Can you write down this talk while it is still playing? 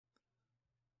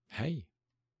Hey,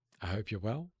 I hope you're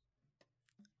well.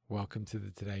 Welcome to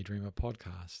the Today Dreamer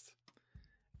podcast,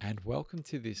 and welcome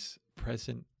to this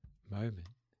present moment,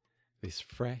 this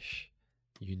fresh,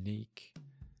 unique,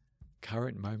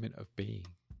 current moment of being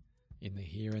in the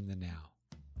here and the now.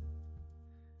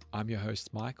 I'm your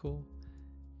host, Michael,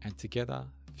 and together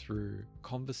through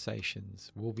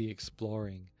conversations, we'll be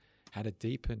exploring how to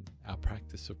deepen our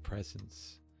practice of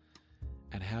presence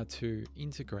and how to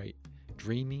integrate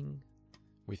dreaming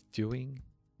with doing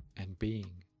and being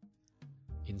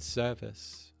in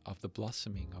service of the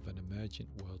blossoming of an emergent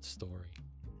world story.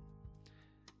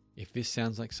 If this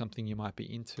sounds like something you might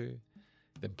be into,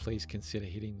 then please consider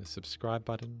hitting the subscribe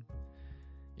button.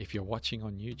 If you're watching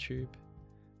on YouTube,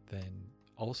 then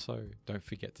also don't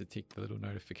forget to tick the little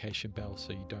notification bell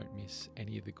so you don't miss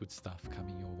any of the good stuff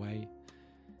coming your way.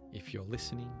 If you're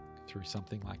listening through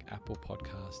something like Apple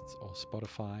Podcasts or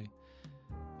Spotify,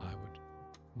 I would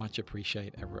much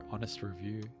appreciate an honest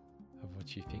review of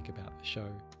what you think about the show.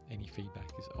 Any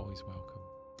feedback is always welcome.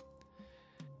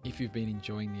 If you've been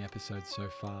enjoying the episode so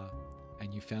far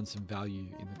and you found some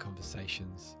value in the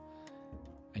conversations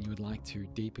and you would like to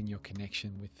deepen your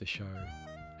connection with the show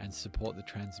and support the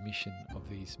transmission of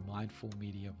these mindful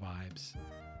media vibes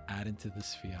out into the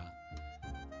sphere,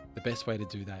 the best way to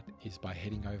do that is by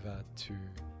heading over to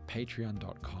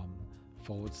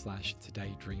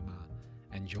patreon.com/todaydreamer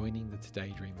and joining the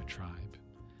Today Dreamer tribe.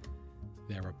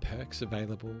 There are perks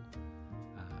available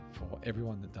for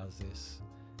everyone that does this,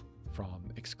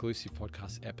 from exclusive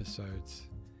podcast episodes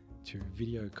to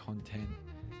video content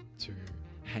to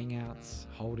hangouts,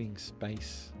 holding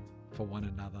space for one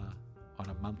another on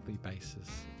a monthly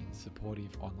basis in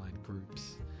supportive online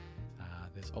groups.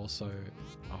 There's also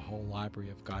a whole library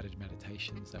of guided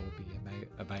meditations that will be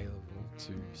available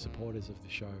to supporters of the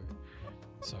show.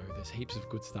 So there's heaps of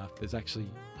good stuff. There's actually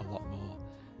a lot more.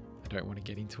 I don't want to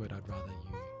get into it. I'd rather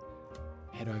you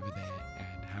head over there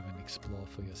and have an explore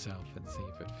for yourself and see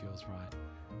if it feels right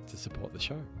to support the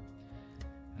show.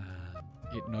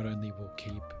 It not only will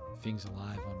keep things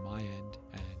alive on my end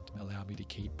and allow me to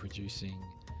keep producing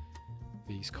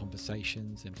these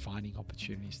conversations and finding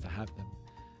opportunities to have them,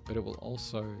 but it will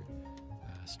also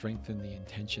strengthen the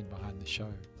intention behind the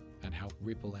show and help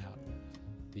ripple out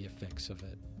the effects of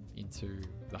it into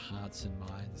the hearts and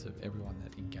minds of everyone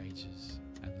that engages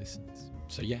and listens.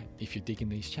 So yeah, if you're digging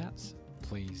these chats,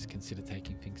 please consider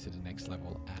taking things to the next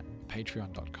level at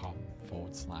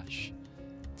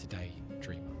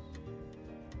patreon.com/todaydreamer.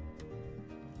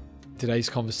 Today's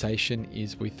conversation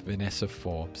is with Vanessa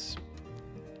Forbes,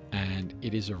 and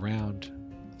it is around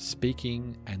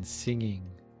speaking and singing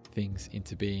things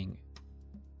into being,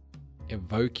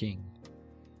 evoking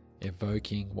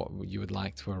what you would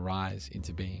like to arise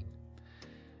into being.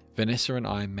 Vanessa and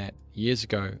I met years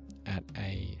ago at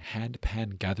a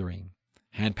handpan gathering.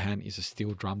 Handpan is a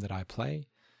steel drum that I play,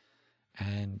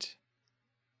 and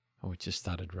it just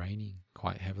started raining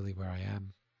quite heavily where I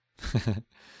am.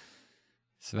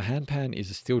 So the handpan is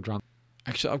a steel drum.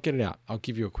 Actually, I'll get it out. I'll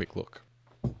give you a quick look.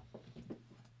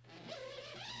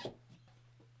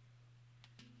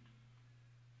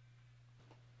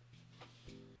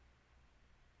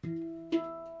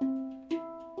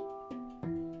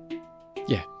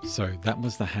 Yeah, so that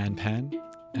was the handpan,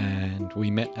 and we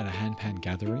met at a handpan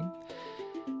gathering,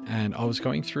 and I was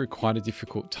going through quite a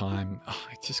difficult time.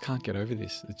 I just can't get over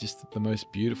this. It's just the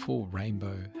most beautiful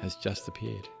rainbow has just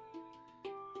appeared.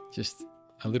 Just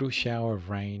a little shower of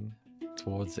rain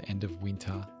towards the end of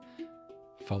winter,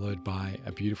 followed by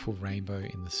a beautiful rainbow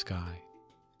in the sky.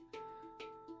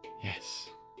 Yes,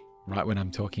 right when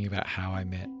I'm talking about how I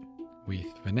met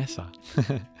with Vanessa.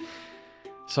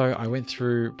 So I went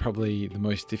through probably the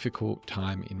most difficult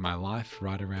time in my life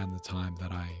right around the time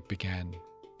that I began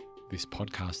this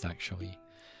podcast, actually.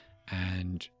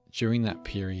 And during that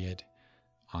period,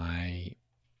 I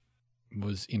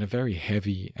was in a very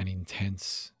heavy and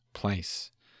intense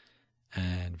place.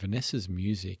 And Vanessa's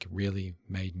music really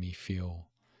made me feel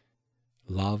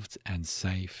loved and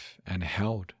safe and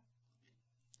held.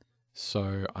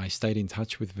 So I stayed in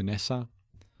touch with Vanessa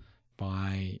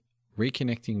by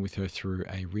reconnecting with her through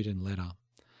a written letter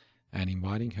and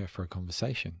inviting her for a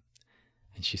conversation.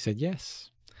 And she said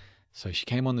yes. So she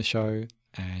came on the show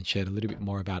and shared a little bit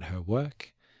more about her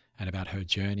work and about her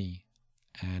journey.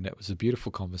 And it was a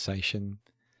beautiful conversation, a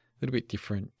little bit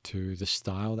different to the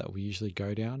style that we usually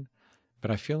go down.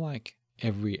 But I feel like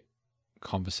every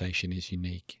conversation is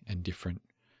unique and different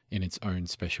in its own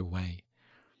special way.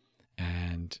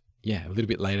 And yeah, a little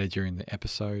bit later during the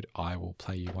episode, I will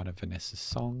play you one of Vanessa's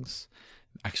songs.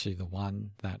 Actually, the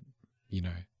one that,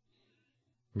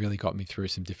 really got me through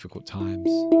some difficult times.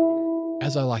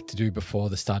 As I like to do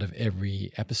before the start of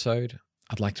every episode,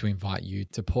 I'd like to invite you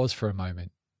to pause for a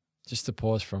moment, just to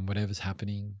pause from whatever's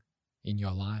happening in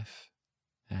your life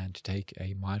and to take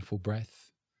a mindful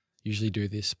breath. Usually do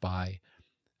this by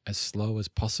as slow as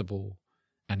possible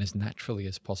and as naturally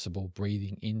as possible,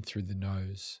 breathing in through the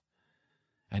nose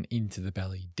and into the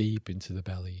belly, deep into the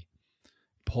belly,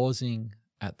 pausing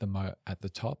at the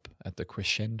top, at the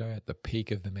crescendo, at the peak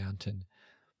of the mountain,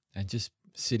 and just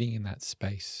sitting in that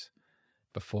space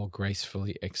before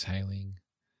gracefully exhaling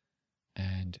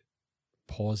and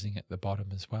pausing at the bottom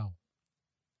as well.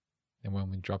 And when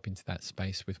we drop into that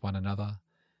space with one another,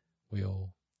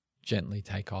 we'll gently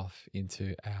take off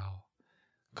into our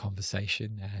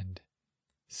conversation and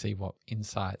see what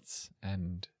insights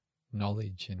and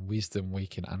knowledge and wisdom we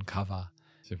can uncover.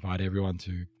 So invite everyone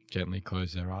to gently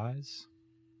close their eyes.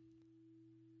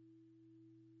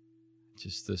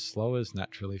 Just as slow as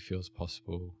naturally feels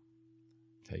possible,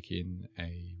 take in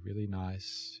a really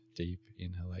nice deep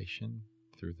inhalation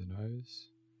through the nose.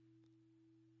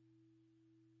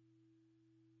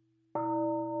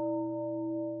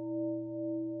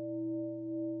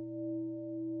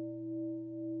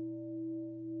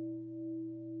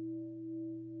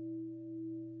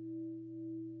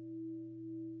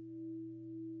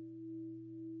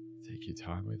 Take your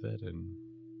time with it, and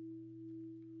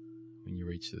when you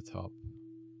reach the top,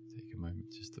 take a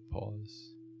moment just to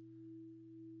pause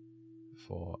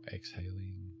before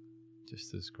exhaling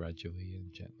just as gradually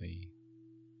and gently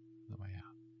on the way out.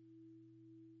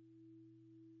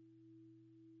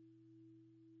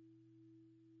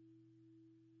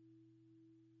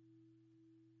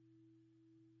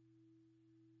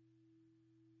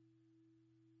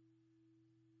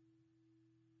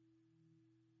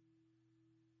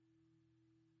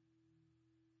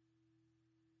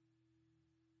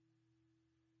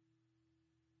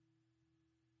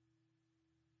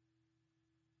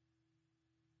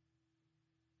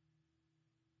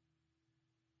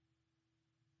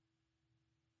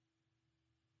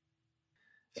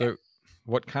 So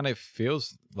what kind of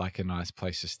feels like a nice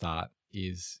place to start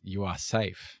is you are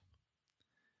safe.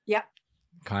 Yep.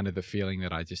 Kind of the feeling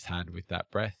that I just had with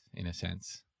that breath, in a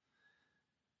sense.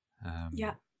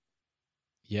 Yeah.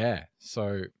 Yeah.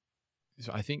 So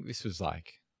I think this was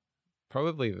like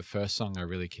probably the first song I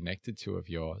really connected to of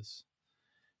yours.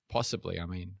 Possibly. I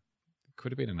mean, it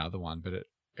could have been another one, but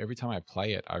every time I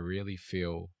play it, I really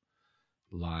feel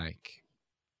like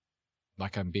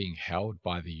I'm being held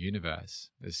by the universe,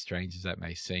 as strange as that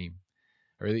may seem.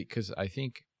 Really, because I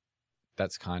think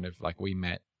that's kind of like we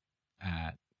met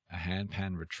at a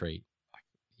handpan retreat like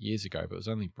years ago, but it was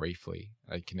only briefly.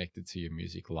 I connected to your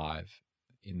music live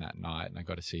in that night, and I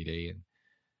got a CD, and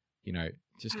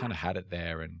just kind of had it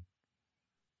there, and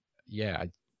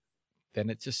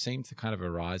then it just seemed to kind of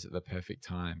arise at the perfect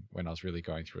time when I was really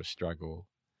going through a struggle.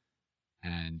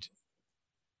 And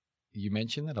you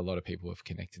mentioned that a lot of people have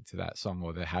connected to that song,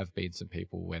 or there have been some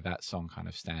people where that song kind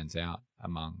of stands out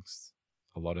amongst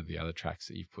a lot of the other tracks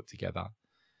that you've put together.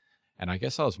 And I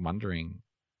guess I was wondering,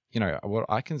 what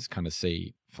I can kind of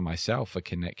see for myself, a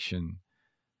connection.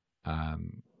 It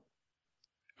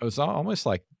was almost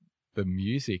like the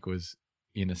music was,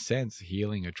 in a sense,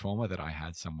 healing a trauma that I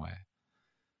had somewhere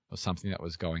or something that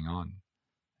was going on.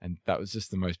 And that was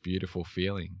just the most beautiful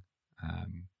feeling.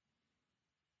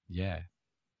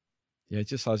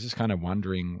 I was just kind of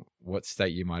wondering what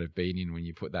state you might have been in when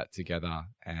you put that together,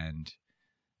 and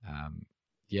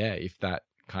if that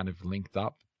kind of linked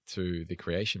up to the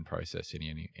creation process in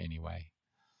any way.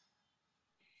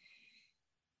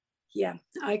 Yeah.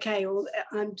 Okay. Well,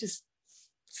 I'm just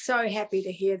so happy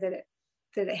to hear that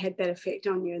it had that effect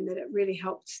on you, and that it really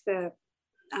helped the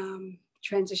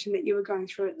transition that you were going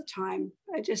through at the time.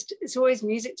 It's always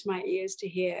music to my ears to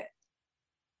hear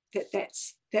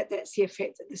that's the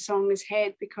effect that the song has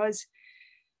had, because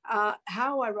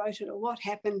how I wrote it, or what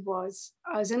happened, was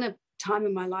I was in a time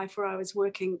in my life where I was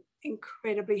working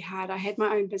incredibly hard. I had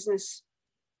my own business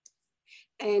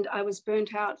and I was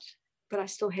burnt out, but I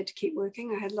still had to keep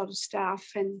working. I had a lot of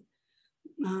staff and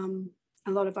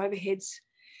a lot of overheads.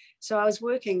 So I was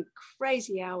working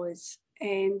crazy hours,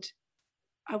 and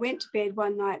I went to bed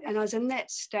one night and I was in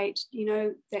that state,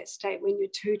 that state when you're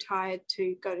too tired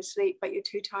to go to sleep, but you're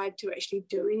too tired to actually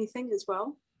do anything as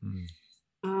well.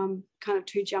 Kind of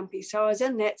too jumpy. So I was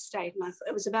in that state, and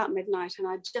it was about midnight, and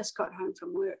I just got home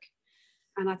from work,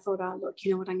 and I thought, oh, look,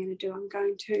 you know what I'm going to do? I'm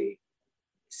going to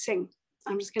sing.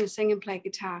 I'm just going to sing and play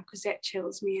guitar because that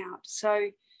chills me out.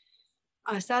 So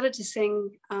I started to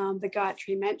sing the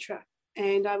Gayatri Mantra,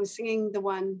 and I was singing the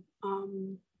one,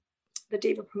 the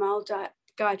Deva Premal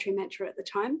Gayatri Mantra at the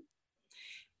time.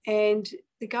 And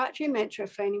the Gayatri Mantra,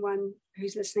 for anyone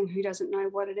who's listening who doesn't know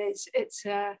what it is, it's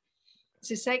a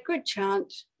sacred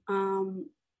chant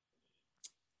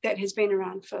that has been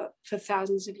around for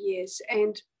thousands of years,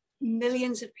 and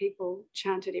millions of people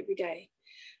chant it every day.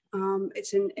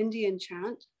 It's an Indian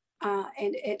chant,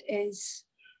 and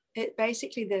it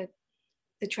basically, the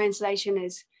translation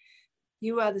is,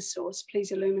 "You are the source,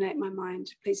 please illuminate my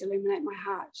mind, please illuminate my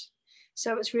heart."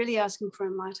 So it's really asking for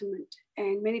enlightenment,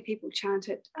 and many people chant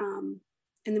it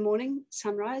in the morning,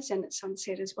 sunrise, and at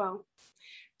sunset as well.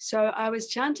 So I was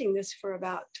chanting this for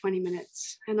about 20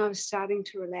 minutes, and I was starting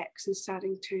to relax and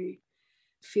starting to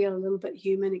feel a little bit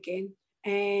human again.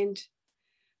 And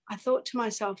I thought to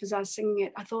myself as I was singing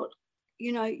it, I thought,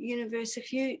 universe,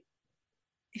 if you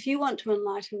want to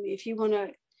enlighten me, if you want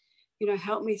to,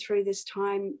 help me through this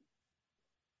time,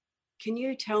 can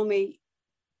you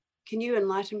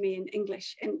enlighten me in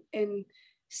English, in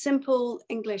simple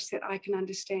English that I can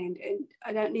understand? And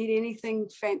I don't need anything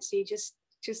fancy. Just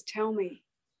tell me.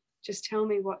 Just tell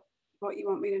me what you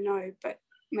want me to know, but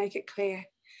make it clear.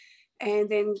 And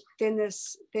then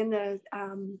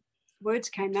the words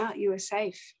came out. You are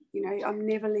safe. I'm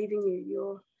never leaving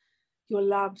you. You're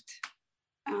loved.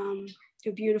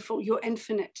 You're beautiful. You're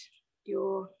infinite.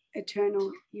 You're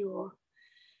eternal. You're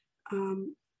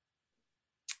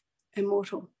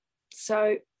immortal.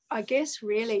 So I guess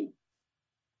really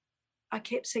I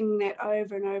kept singing that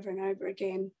over and over and over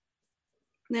again.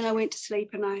 And then I went to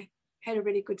sleep, and I had a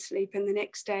really good sleep. And the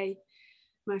next day,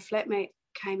 my flatmate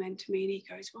came in to me and he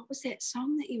goes, "What was that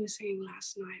song that you were singing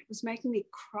last night? It was making me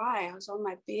cry. I was on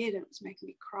my bed and it was making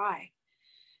me cry."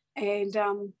 And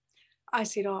I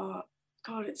said, "Oh,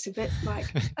 God, it's a bit like,"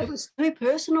 it was too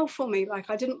personal for me. Like,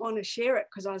 I didn't want to share it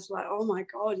because I was like, "Oh my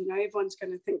God, everyone's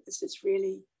going to think this is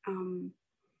really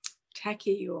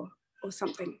tacky or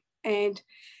something." And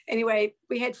anyway,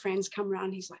 we had friends come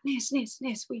around. He's like, Ness,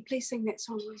 will you please sing that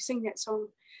song? Will you sing that song?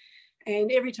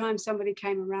 And every time somebody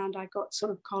came around, I got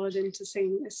sort of collared into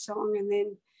singing this song. And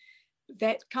then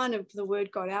that kind of, the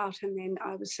word got out, and then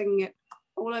I was singing it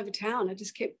all over town. I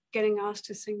just kept getting asked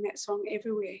to sing that song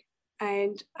everywhere.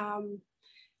 And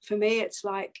for me, it's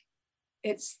like,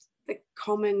 it's the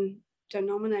common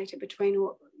denominator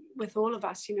with all of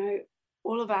us,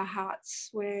 all of our hearts,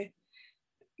 where,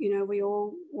 we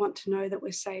all want to know that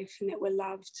we're safe and that we're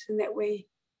loved and that we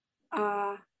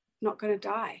are not going to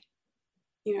die.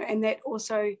 And that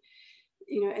also,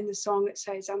 in the song it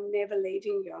says, "I'm never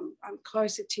leaving you. I'm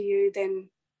closer to you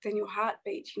than your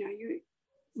heartbeat."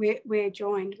 We're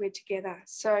joined, we're together.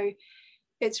 So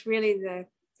it's really the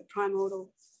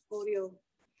primordial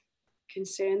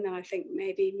concern that I think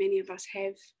maybe many of us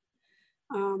have,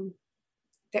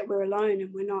 that we're alone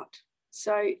and we're not.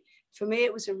 So for me,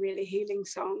 it was a really healing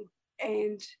song,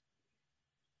 and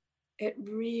it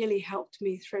really helped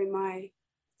me through my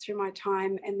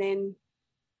time. And then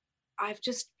I've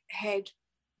just had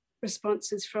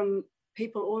responses from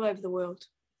people all over the world.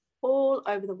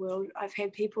 I've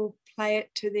had people play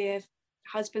it to their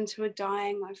husbands who are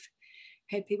dying. I've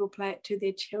had people play it to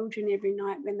their children every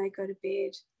night when they go to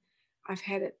bed. I've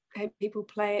had people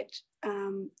play it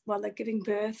while they're giving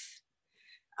birth.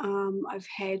 I've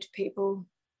had people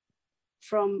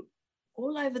from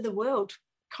all over the world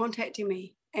contacting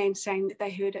me and saying that they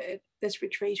heard it at this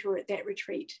retreat or at that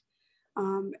retreat.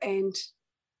 And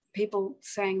people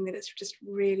saying that it's just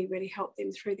really, really helped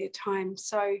them through their time.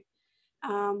 So,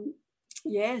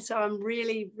 so I'm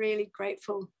really, really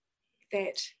grateful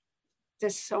that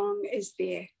this song is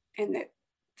there and that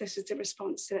this is the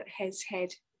response that it has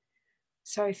had.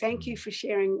 So thank you for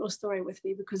sharing your story with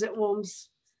me, because it warms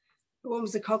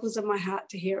the cockles of my heart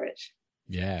to hear it.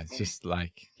 Yeah, it's just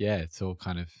like, it's all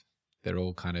kind of, they're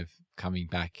all kind of coming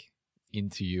back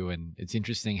into you. And it's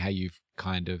interesting how you've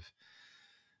kind of,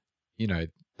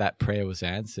 that prayer was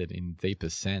answered in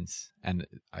deepest sense. And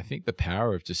I think the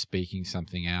power of just speaking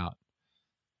something out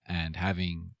and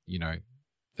having,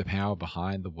 the power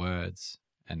behind the words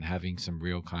and having some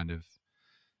real kind of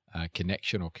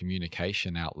connection or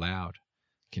communication out loud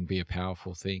can be a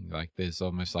powerful thing. Like, there's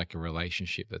almost like a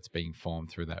relationship that's being formed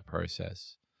through that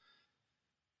process.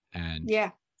 And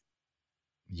yeah,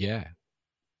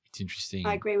 it's interesting.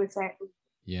 I agree with that.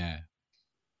 Yeah.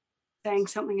 Saying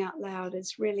something out loud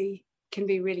can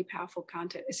be really powerful,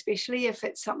 can't it? Especially if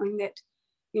it's something that,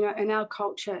 in our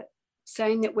culture,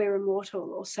 saying that we're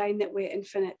immortal or saying that we're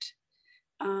infinite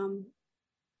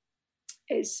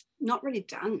is not really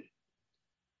done.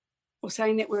 Or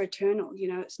saying that we're eternal,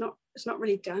 it's not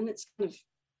really done. It's kind of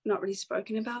not really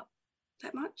spoken about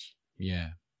that much. Yeah.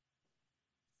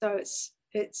 So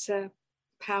it's a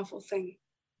powerful thing.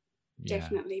 Yeah.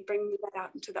 Definitely bringing that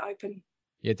out into the open.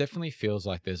 Yeah, it definitely feels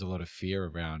like there's a lot of fear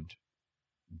around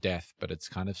death, but it's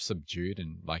kind of subdued,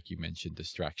 and like you mentioned,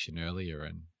 distraction earlier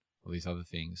and all these other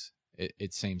things.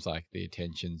 It seems like the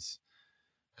attention's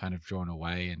kind of drawn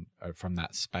away, and from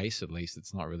that space, at least,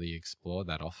 it's not really explored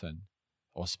that often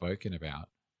or spoken about.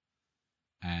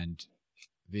 And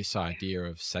this idea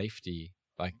of safety,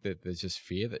 like that, there's just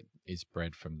fear that is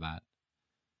bred from that.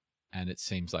 And it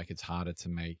seems like it's harder to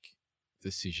make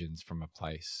decisions from a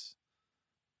place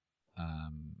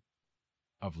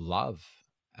of love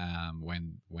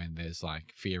when there's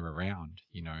like fear around,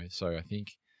 you know. So I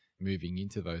think moving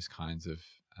into those kinds of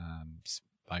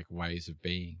like ways of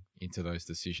being, into those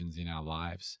decisions in our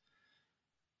lives,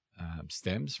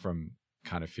 stems from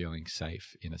kind of feeling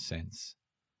safe in a sense,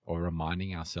 or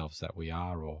reminding ourselves that we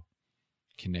are, or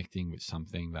connecting with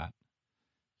something that,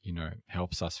 you know,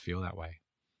 helps us feel that way.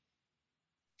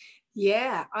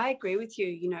 Yeah, I agree with you,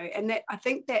 you know, and that I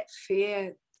think that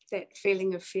fear, that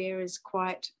feeling of fear is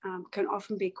quite, can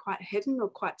often be quite hidden or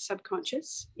quite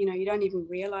subconscious. You know, you don't even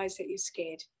realize that you're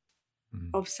scared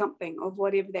of something, of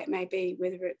whatever that may be,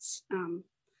 whether it's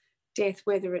death,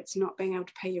 whether it's not being able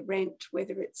to pay your rent,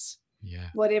 whether it's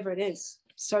whatever it is,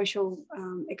 social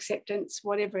acceptance,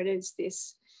 whatever it is,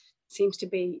 this seems to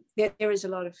be, there is a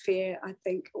lot of fear, I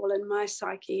think, all in my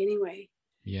psyche anyway.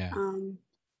 Yeah.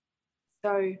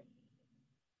 So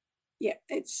yeah,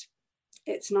 it's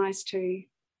nice to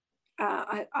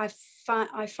I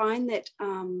find that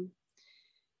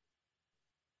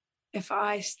if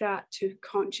I start to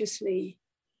consciously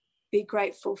be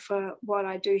grateful for what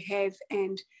I do have,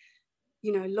 and,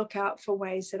 you know, look out for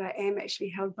ways that I am actually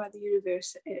held by the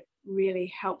universe, it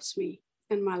really helps me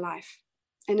in my life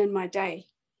and in my day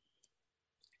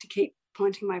to keep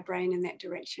pointing my brain in that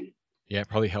direction. Yeah, it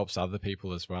probably helps other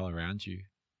people as well around you.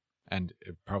 And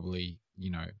it probably,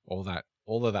 you know,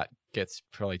 all of that gets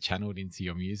probably channeled into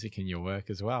your music and your work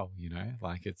as well, you know,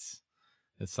 like it's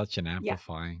such an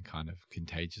amplifying kind of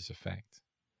contagious effect.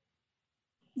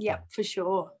 Yeah, for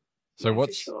sure. So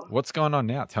what's going on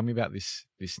now? Tell me about this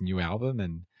new album,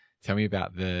 and tell me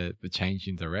about the change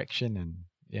in direction, and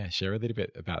yeah, share a little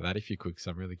bit about that if you could, because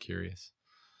I'm really curious.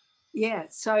 Yeah,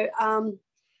 so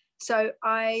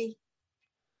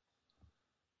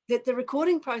the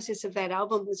recording process of that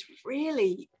album was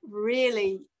really,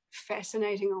 really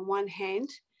fascinating on one hand,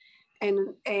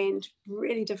 and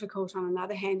really difficult on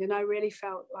another hand. And I really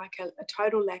felt like a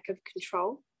total lack of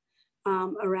control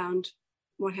around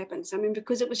what happens. I mean,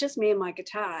 because it was just me and my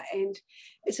guitar, and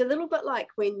it's a little bit like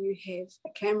when you have a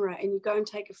camera and you go and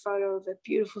take a photo of a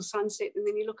beautiful sunset, and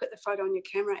then you look at the photo on your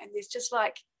camera and there's just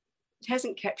like, it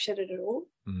hasn't captured it at all.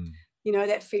 You know,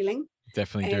 that feeling?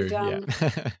 Definitely do, yeah.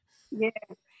 Yeah.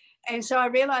 And so I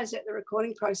realized that the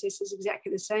recording process is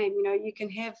exactly the same. You know, you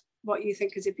can have what you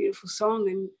think is a beautiful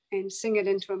song and sing it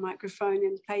into a microphone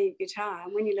and play your guitar.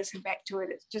 And when you listen back to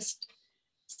it, it just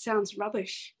sounds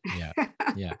rubbish. Yeah.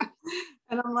 Yeah.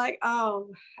 And I'm like, oh,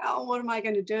 what am I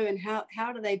going to do? And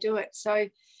how do they do it? So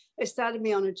it started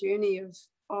me on a journey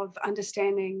of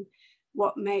understanding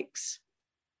what makes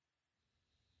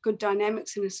good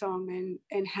dynamics in a song,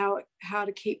 and how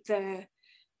to keep the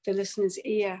listener's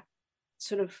ear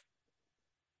sort of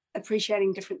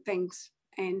appreciating different things,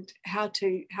 and how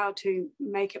to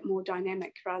make it more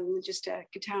dynamic rather than just a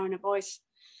guitar and a voice.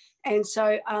 And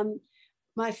so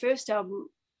my first album,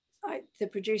 the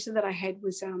producer that I had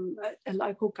was a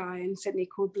local guy in Sydney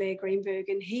called Blair Greenberg,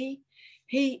 and he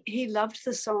loved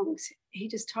the songs. He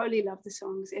just totally loved the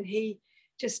songs, and he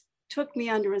just took me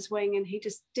under his wing, and he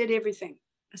just did everything.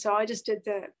 So I just did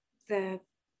the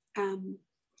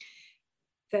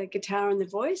guitar and the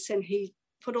voice, and he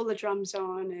put all the drums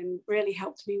on and really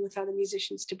helped me with other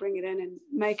musicians to bring it in and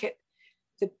make it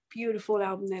the beautiful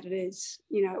album that it is.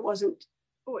 You know, it wasn't,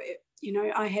 you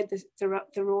know, I had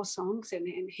the raw songs, and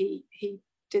he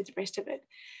did the rest of it.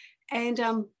 And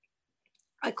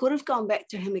I could have gone back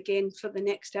to him again for the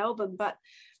next album, but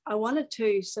I wanted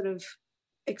to sort of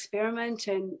experiment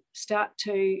and start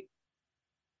to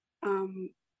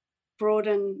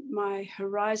broaden my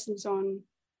horizons on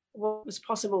what was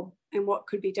possible and what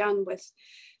could be done with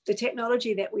the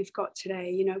technology that we've got today.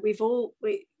 You know,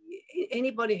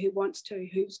 anybody who wants to,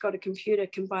 who's got a computer,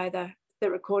 can buy the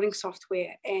recording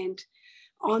software, and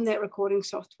on that recording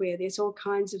software there's all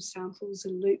kinds of samples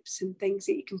and loops and things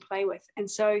that you can play with. And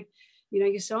so, you know,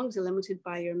 your songs are limited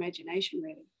by your imagination,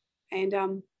 really.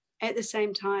 And at the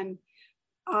same time,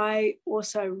 I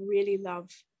also really love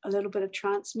a little bit of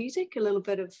trance music, a little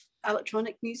bit of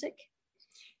electronic music.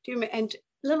 And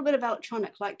a little bit of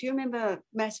electronic, like, do you remember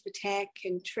Massive Attack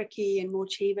and Tricky and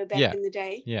Morcheeva back in the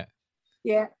day?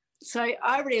 Yeah. So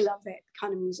I really love that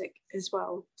kind of music as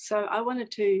well. So I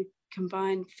wanted to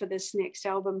combine for this next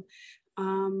album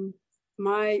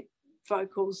my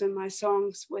vocals and my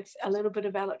songs with a little bit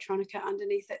of electronica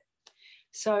underneath it.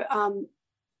 So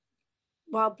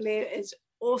while Blair is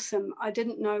awesome, I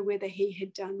didn't know whether he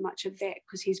had done much of that,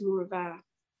 because he's more of a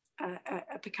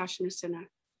percussionist and a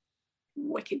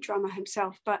wicked drummer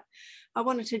himself. But I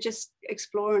wanted to just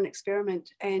explore and experiment,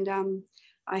 and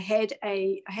I had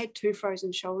 2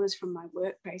 frozen shoulders from my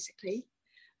work, basically,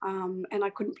 and I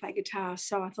couldn't play guitar.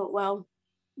 So I thought, well,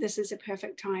 this is a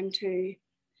perfect time to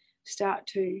start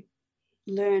to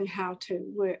learn how to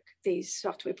work these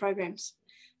software programs.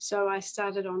 So I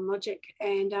started on Logic,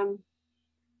 and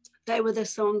they were the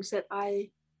songs that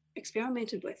I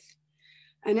experimented with.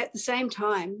 And at the same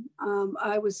time,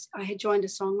 I had joined a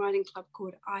songwriting club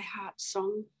called iHeart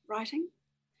Songwriting,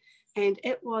 and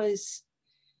it was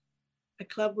a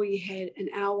club where you had an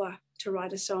hour to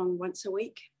write a song once a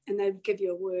week, and they'd give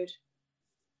you a word.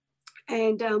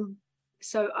 And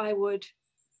so I would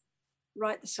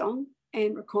write the song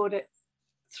and record it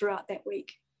throughout that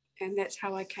week, and that's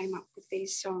how I came up with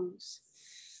these songs.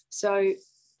 So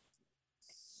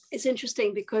it's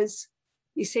interesting, because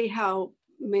you see how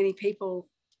many people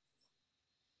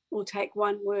will take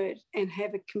one word and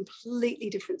have a completely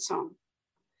different song,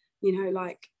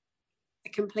 like a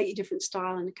completely different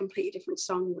style and a completely different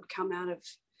song would come out of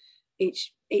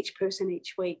each person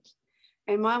each week.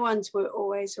 And my ones were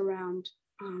always around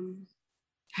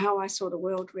how I saw the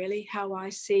world, really, how I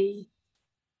see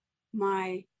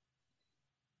my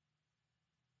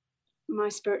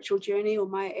spiritual journey or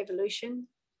my evolution,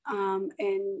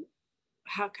 and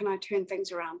how can I turn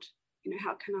things around?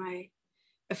 How can I,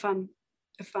 if I'm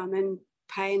in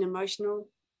pain, emotional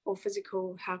or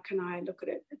physical, how can I look at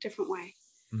it a different way?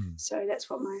 So that's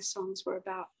what my songs were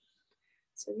about.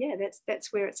 So yeah,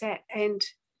 that's where it's at. And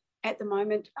at the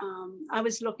moment, I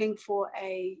was looking for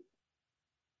a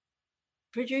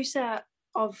producer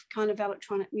of kind of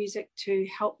electronic music to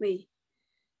help me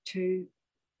to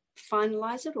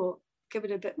finalize it or give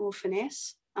it a bit more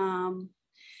finesse.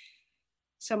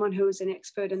 Someone who is an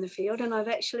expert in the field. And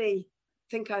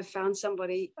I've found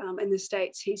somebody in the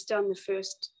States. He's done the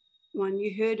first one.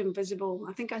 You heard Invisible.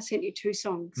 I think I sent you 2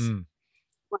 songs.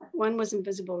 One was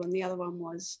Invisible and the other one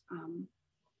was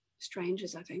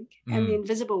Strangers, I think. And the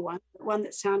Invisible one, the one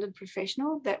that sounded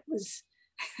professional, that was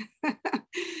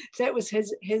that was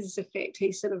his effect.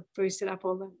 He sort of boosted up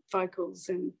all the vocals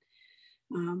and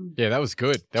yeah, that was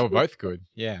good. They were both good.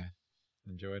 Yeah,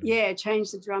 enjoyed them. Yeah,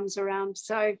 change the drums around.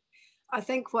 So I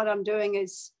think what I'm doing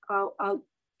is I'll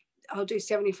do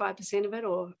 75% of it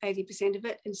or 80% of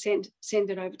it and send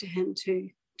it over to him to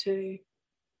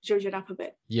zhuzh it up a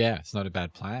bit. Yeah, it's not a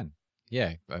bad plan.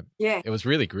 Yeah. Yeah. It was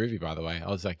really groovy, by the way. I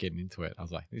was like getting into it. I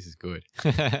was like, this is good.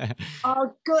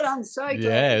 Oh, good. I'm so glad.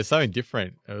 Yeah, it's something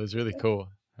different. It was really cool.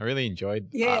 I really enjoyed.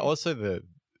 Yeah. Also,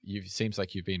 seems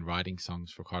like you've been writing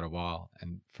songs for quite a while.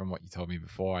 And from what you told me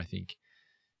before, I think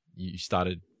you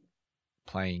started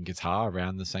playing guitar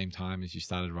around the same time as you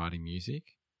started writing music.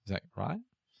 Is that right?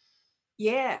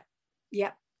 Yeah.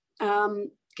 Yeah.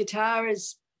 Guitar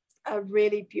is a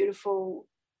really beautiful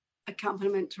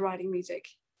accompaniment to writing music.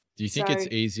 Do you think it's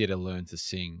easier to learn to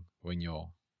sing when you're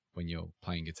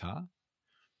playing guitar?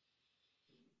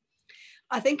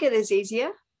 I think it is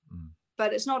easier,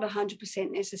 but it's not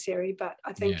 100% necessary, but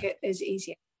I think it is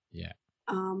easier. Yeah.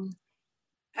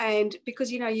 And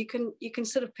because, you can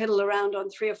sort of pedal around on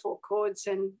 3 or 4 chords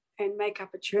and make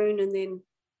up a tune and then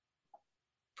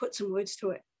put some words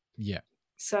to it. Yeah.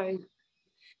 So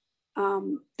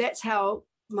that's how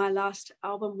my last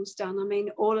album was done. I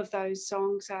mean, all of those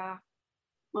songs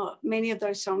many of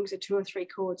those songs are 2 or 3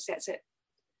 chords. That's it.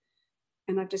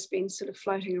 And I've just been sort of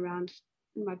floating around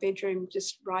in my bedroom,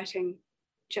 just writing,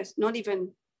 just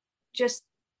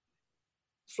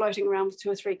floating around with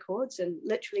 2 or 3 chords and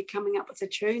literally coming up with a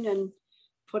tune and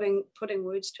putting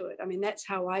words to it. I mean, that's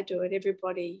how I do it.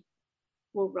 Everybody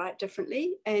will write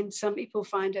differently, and some people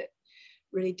find it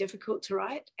really difficult to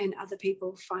write and other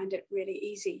people find it really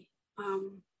easy.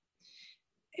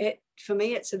 For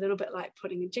me, it's a little bit like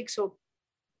putting a jigsaw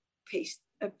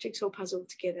puzzle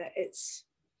together. It's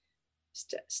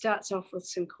starts off with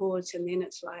some chords and then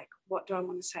it's like, what do I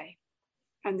want to say?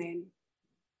 And then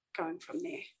going from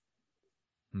there.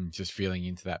 Just feeling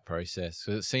into that process.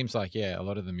 So it seems like, a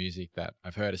lot of the music that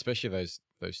I've heard, especially those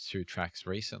 2 tracks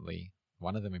recently,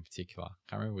 one of them in particular,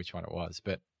 can't remember which one it was,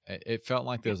 but it felt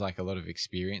like there was like a lot of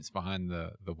experience behind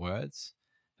the words.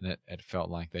 And it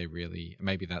felt like they really,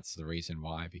 maybe that's the reason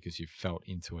why, because you felt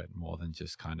into it more than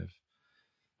just kind of,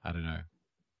 I don't know,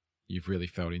 you've really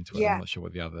felt into it. I'm not sure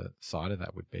what the other side of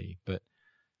that would be, but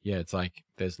yeah, it's like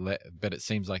but it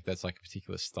seems like that's like a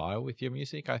particular style with your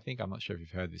music. I think, I'm not sure if you've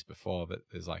heard this before, but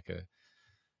there's like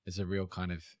there's a real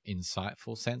kind of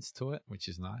insightful sense to it, which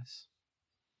is nice.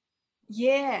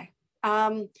 Yeah.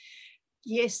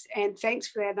 Yes, and thanks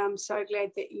for that. I'm so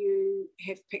glad that you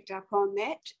have picked up on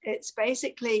that. It's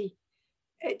basically,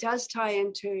 it does tie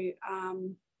into,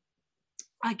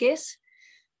 I guess,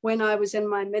 when I was in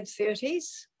my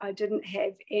mid-30s, I didn't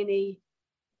have anything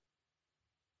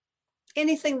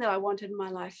that I wanted in my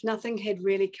life. Nothing had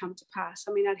really come to pass.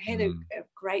 I mean, I'd had a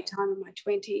great time in my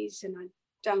 20s, and I'd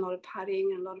done a lot of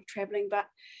partying and a lot of traveling, but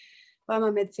by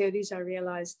my mid-30s, I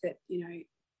realized that,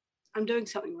 I'm doing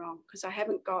something wrong, because I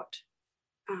haven't got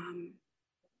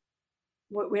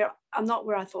where I'm not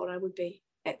where I thought I would be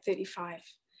at 35.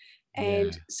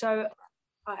 And so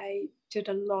I did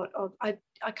a lot of, I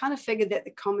kind of figured that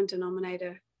the common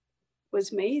denominator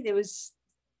was me. There was,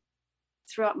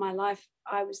 throughout my life,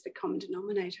 I was the common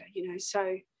denominator,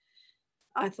 so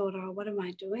I thought, oh, what am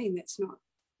I doing that's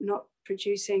not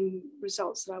producing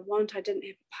results that I want? I didn't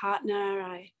have a partner.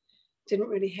 I didn't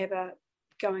really have a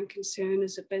going concern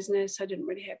as a business. I didn't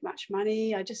really have much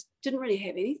money. I just didn't really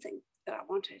have anything that I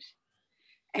wanted.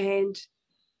 And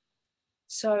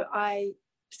so I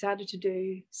started to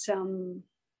do some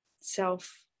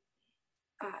self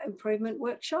improvement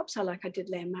workshops. I did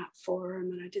Landmark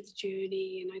Forum, and I did the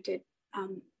Journey, and I did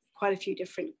quite a few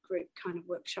different group kind of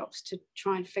workshops to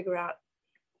try and figure out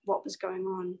what was going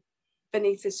on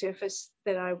beneath the surface,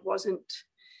 that I wasn't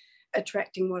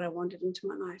attracting what I wanted into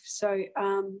my life. So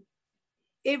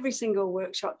every single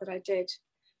workshop that I did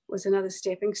was another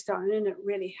stepping stone, and it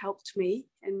really helped me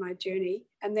in my journey.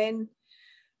 And then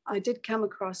I did come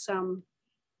across do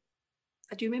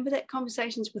you remember that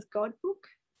Conversations with God book?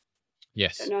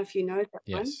 Yes. I don't know if you know that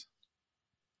one.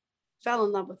 Fell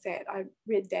in love with that. I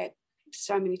read that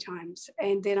so many times.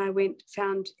 And then I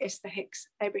found Esther Hicks,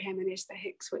 Abraham and Esther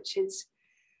Hicks, which is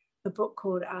a book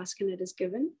called Ask and It Is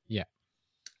Given. Yeah.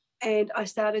 And I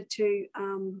started to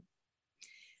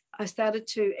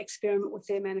experiment with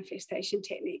their manifestation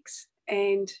techniques,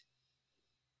 and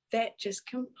that just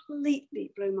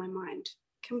completely blew my mind,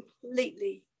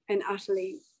 completely and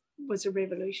utterly was a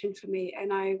revolution for me.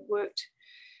 And I worked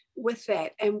with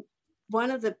that. And one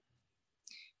of the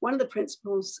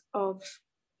principles of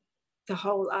the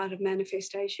whole art of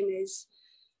manifestation is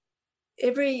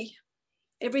every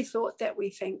thought that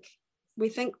we think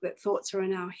that thoughts are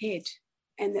in our head,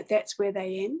 and that's where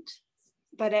they end.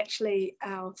 But actually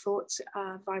our thoughts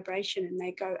are vibration, and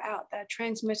they go out. They're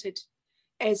transmitted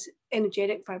as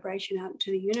energetic vibration out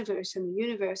into the universe, and the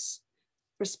universe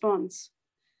responds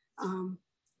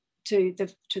to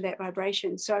that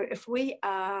vibration. So if we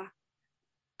are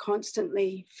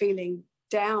constantly feeling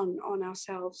down on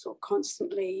ourselves, or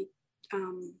constantly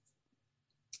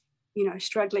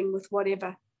struggling with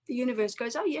whatever, the universe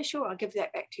goes, oh yeah, sure, I'll give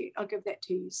that back to you, I'll give that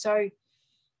to you. So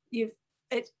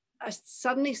I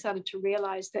suddenly started to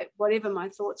realize that whatever my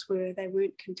thoughts were, they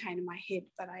weren't contained in my head,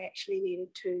 but I actually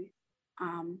needed to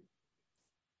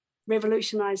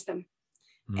revolutionize them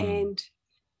and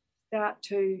start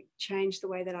to change the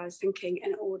way that I was thinking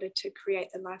in order to create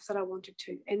the life that I wanted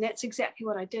to. And that's exactly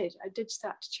what I did. I did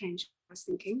start to change what I was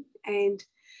thinking, and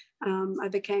I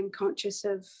became conscious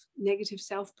of negative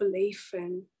self-belief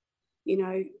and,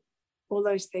 all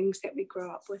those things that we grow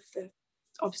up with, the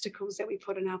obstacles that we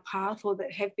put in our path, or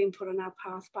that have been put on our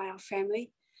path by our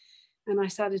family. And I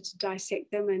started to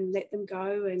dissect them and let them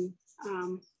go, and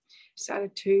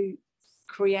started to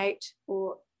create,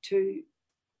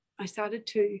 I started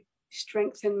to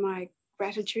strengthen my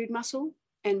gratitude muscle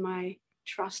and my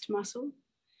trust muscle,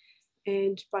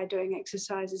 and by doing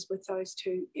exercises with those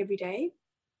two every day.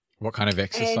 What kind of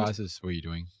exercises were you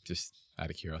doing, just out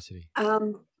of curiosity?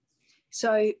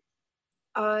 So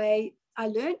I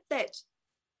learned that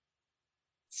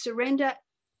surrender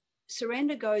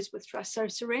goes with trust. So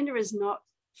surrender is not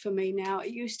for me now.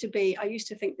 It used to be. I used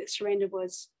to think that surrender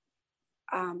was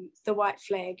the white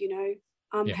flag.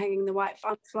 I'm hanging the white.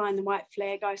 I'm flying the white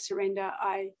flag. I surrender.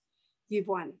 You've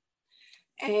won.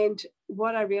 And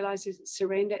what I realized is that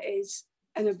surrender is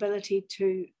an ability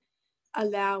to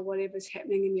allow whatever's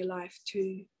happening in your life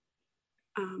to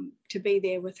be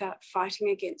there without fighting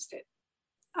against it.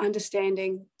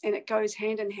 Understanding, and it goes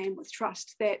hand in hand with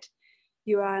trust, that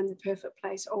you are in the perfect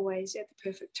place always at the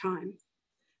perfect time.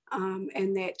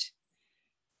 And that,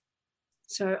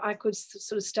 so I could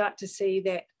sort of start to see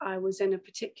that I was in a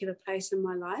particular place in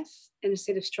my life, and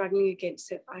instead of struggling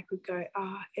against it, I could go,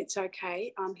 it's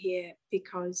okay, I'm here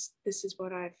because this is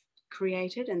what I've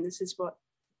created, and this is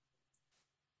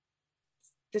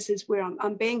where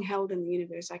I'm being held in the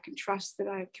universe. I can trust that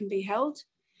I can be held.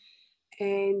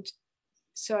 And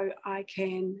so I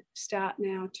can start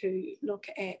now to look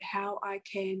at how I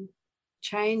can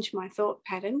change my thought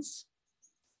patterns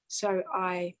so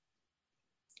I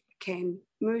can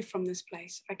move from this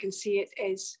place. I can see it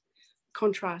as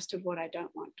contrast of what I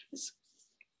don't want. Does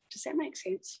that make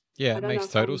sense? Yeah, it makes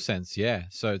total sense. Yeah.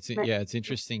 So it's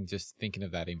interesting just thinking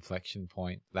of that inflection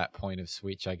point, that point of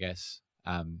switch, I guess.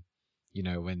 You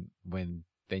know, when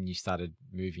then you started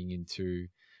moving into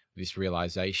this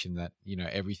realization that, you know,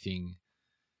 everything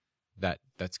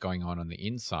that's going on the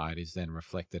inside is then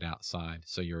reflected outside.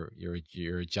 So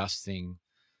you're adjusting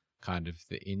kind of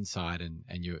the inside, and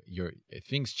your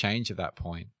things change at that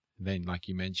point. And then, like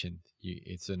you mentioned,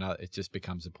 it just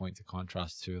becomes a point to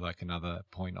contrast to like another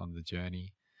point on the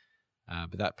journey.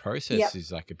 But that process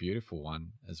is like a beautiful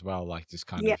one as well. Like just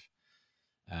kind of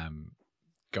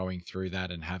going through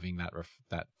that and having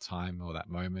that time or that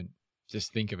moment.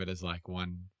 Just think of it as like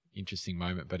one interesting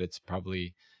moment, but it's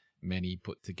probably many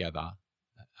put together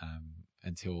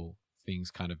until things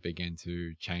kind of begin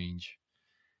to change.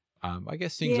 I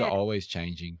guess things are always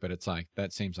changing, but it's like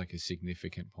that seems like a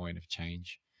significant point of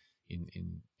change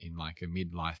in like a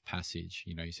midlife passage.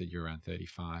 You know, you said you're around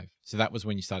 35, so that was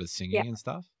when you started singing and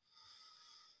stuff.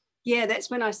 Yeah, that's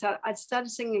when I started. I'd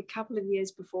started singing a couple of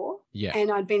years before. Yeah,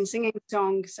 and I'd been singing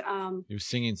songs. You were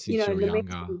singing since you were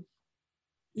younger.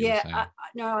 Yeah,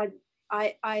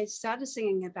 I started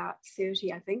singing about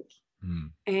 30, I think,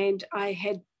 and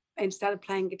and started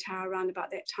playing guitar around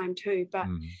about that time too. But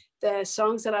the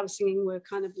songs that I was singing were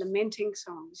kind of lamenting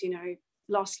songs, you know,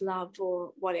 lost love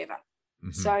or whatever.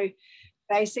 So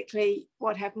basically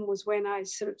what happened was when I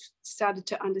sort of started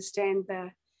to understand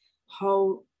the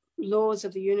whole laws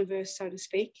of the universe, so to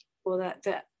speak, or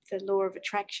the law of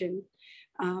attraction,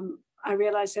 I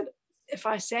realized that if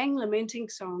I sang lamenting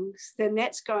songs, then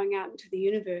that's going out into the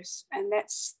universe. And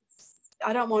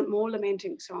I don't want more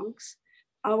lamenting songs.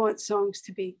 I want songs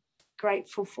to be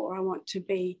grateful for. I want to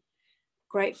be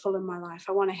grateful in my life.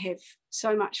 I want to have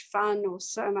so much fun or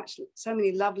so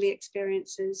many lovely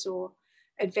experiences or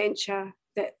adventure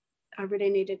that I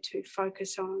really needed to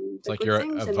focus on. It's like you're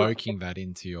evoking that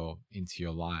into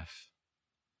your life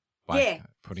by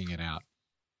putting it out,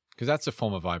 because that's a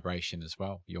form of vibration as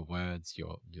well. Your words,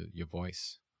 your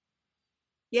voice.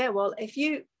 Yeah, well, if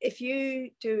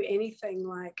you do anything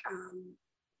like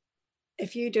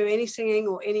if you do any singing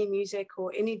or any music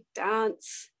or any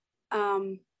dance,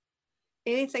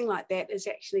 anything like that is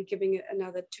actually giving it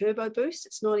another turbo boost.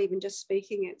 It's not even just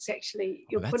speaking, it's actually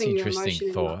you're putting your emotion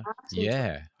in your heart.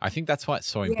 Yeah, I think that's why it's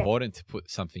so important to put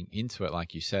something into it,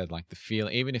 like you said, like the feel,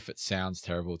 even if it sounds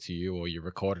terrible to you or you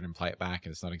record it and play it back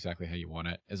and it's not exactly how you want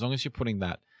it, as long as you're putting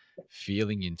that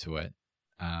feeling into it,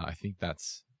 I think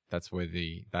that's where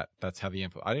that's how the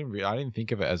I didn't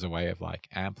think of it as a way of like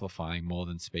amplifying more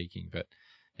than speaking, but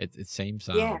it seems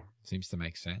seems to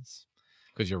make sense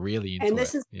because you're really into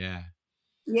it. Yeah.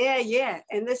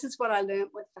 And this is what I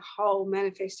learned with the whole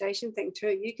manifestation thing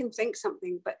too. You can think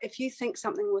something, but if you think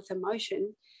something with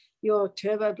emotion, you're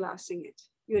turbo blasting it.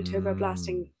 You're turbo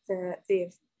blasting the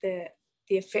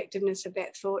effectiveness of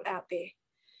that thought out there.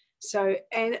 So,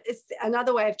 and it's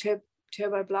another way of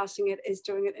turbo blasting it is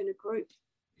doing it in a group.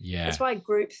 Yeah, that's why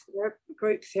group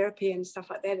therapy and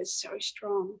stuff like that is so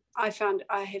strong. I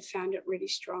have found it really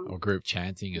strong. Or group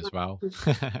chanting as well.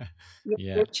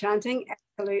 Group chanting,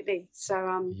 absolutely. So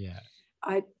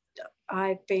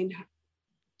I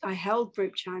held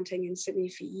group chanting in Sydney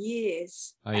for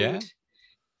years. Oh yeah.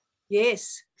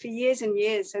 Yes, for years and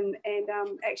years, and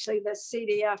actually the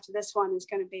CD after this one is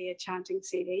going to be a chanting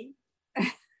CD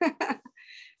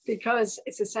because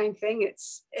it's the same thing.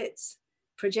 It's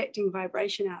projecting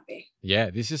vibration out there.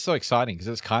 Yeah, this is so exciting because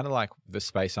it's kind of like the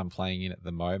space I'm playing in at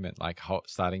the moment, like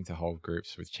starting to hold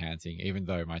groups with chanting, even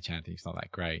though my chanting's not that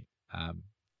great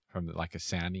from like a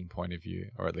sounding point of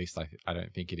view, or at least I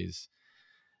don't think it is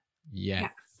yet,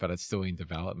 but it's still in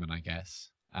development, I guess.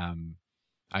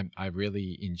 I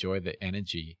really enjoy the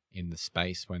energy in the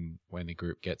space when a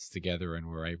group gets together and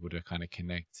we're able to kind of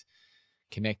connect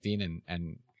in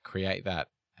and create that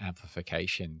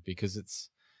amplification, because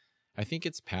I think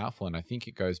it's powerful, and I think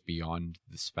it goes beyond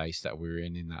the space that we're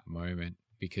in that moment,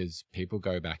 because people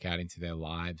go back out into their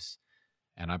lives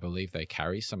and I believe they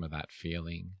carry some of that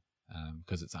feeling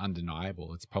because it's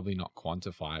undeniable. It's probably not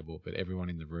quantifiable, but everyone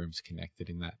in the room's connected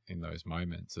in those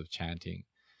moments of chanting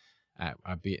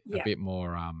a bit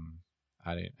more,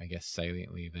 I guess,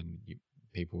 saliently than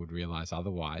people would realize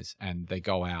otherwise. And they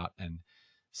go out and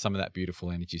some of that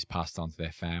beautiful energy is passed on to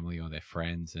their family or their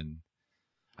friends, and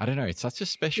I don't know, it's such a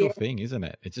special thing, isn't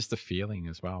it? It's just a feeling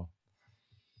as well.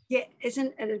 Yeah,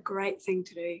 isn't it a great thing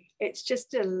to do? It's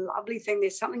just a lovely thing.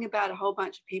 There's something about a whole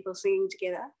bunch of people singing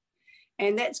together,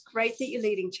 and that's great that you're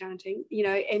leading chanting,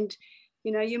 and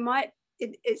you might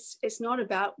it's not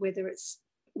about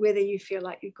whether you feel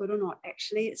like you're good or not.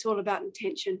 Actually, it's all about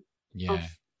intention Yeah.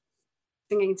 of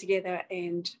singing together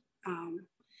and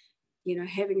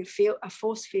having a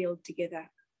force field together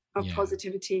of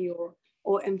positivity or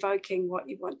invoking what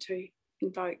you want to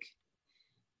invoke.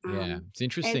 Yeah, it's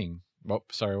interesting.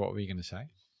 Sorry, what were you going to say?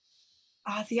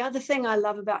 The other thing I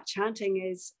love about chanting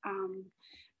is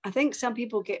I think some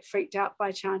people get freaked out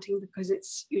by chanting because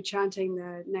you're chanting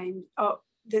the name.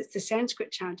 The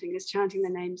Sanskrit chanting is chanting the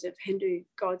names of Hindu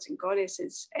gods and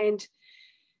goddesses. And,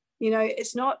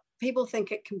 it's not, people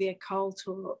think it can be a cult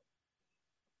or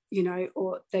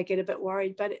they get a bit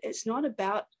worried, but it's not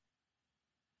about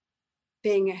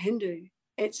being a Hindu.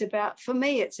 For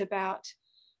me, it's about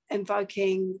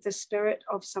invoking the spirit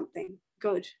of something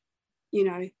good,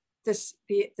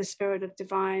 the spirit of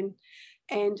divine.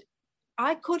 And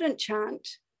I couldn't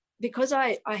chant because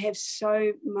I have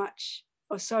so much,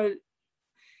 or so,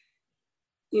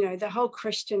 the whole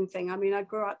Christian thing. I mean, I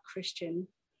grew up Christian,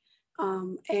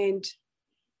 and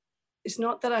it's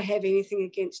not that I have anything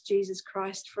against Jesus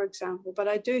Christ, for example, but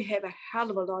I do have a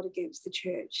hell of a lot against the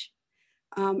church.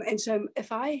 And so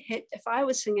if I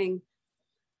was singing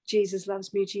Jesus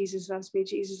loves me, Jesus loves me,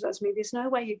 Jesus loves me, there's no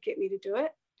way you'd get me to do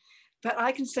it. But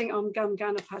I can sing Om Gam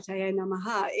Ganapataye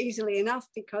Namaha easily enough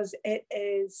because it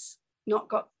is not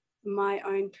got my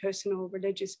own personal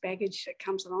religious baggage that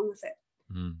comes along with it.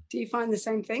 Mm. Do you find the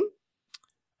same thing?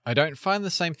 I don't find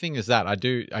the same thing as that. I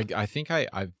do. I think I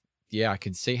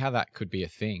can see how that could be a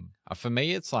thing. For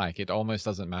me, it's like it almost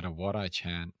doesn't matter what I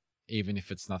chant, even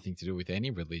if it's nothing to do with any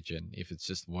religion. If it's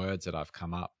just words that I've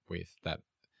come up with that,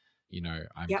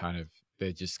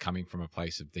 they're just coming from a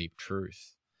place of deep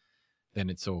truth, then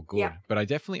it's all good. Yeah. But I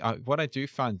definitely, what I do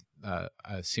find a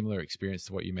similar experience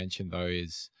to what you mentioned, though,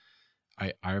 is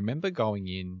I remember going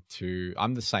into,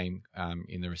 I'm the same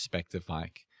in the respect of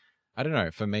like, I don't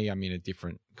know, for me, I'm in a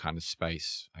different kind of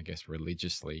space, I guess,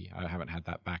 religiously. I haven't had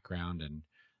that background and,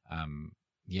 I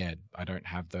don't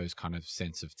have those kind of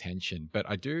sense of tension. But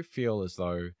I do feel as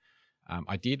though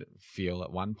I did feel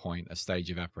at one point a stage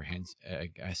of apprehension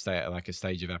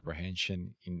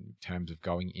in terms of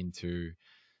going into,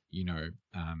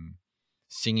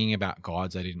 singing about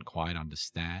gods I didn't quite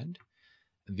understand.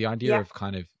 The idea of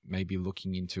kind of maybe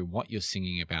looking into what you're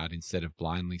singing about instead of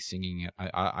blindly singing it,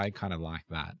 I kind of like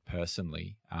that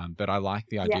personally. But I like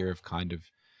the idea of kind of,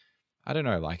 I don't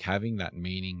know, like having that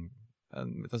meaning.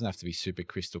 It doesn't have to be super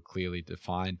crystal clearly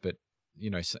defined, but,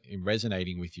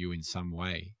 resonating with you in some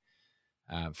way.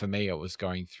 For me, it was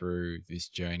going through this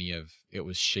journey it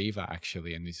was Shiva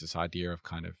actually, and this idea of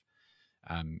kind of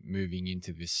moving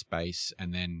into this space.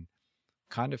 And then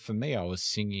kind of for me, I was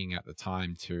singing at the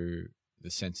time to the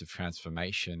sense of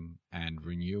transformation and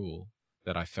renewal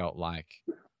that I felt like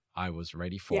I was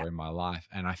ready for in my life.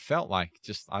 And I felt like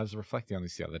I was reflecting on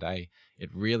this the other day.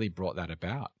 It really brought that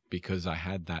about because I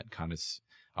had that kind of,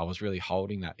 I was really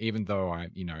holding that, even though I,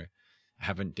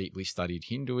 haven't deeply studied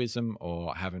Hinduism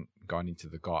or hadn't got into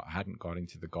the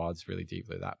gods really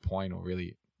deeply at that point, or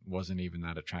really wasn't even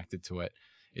that attracted to it.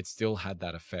 It still had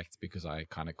that effect because I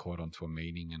kind of caught onto a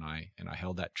meaning and I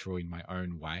held that true in my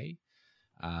own way.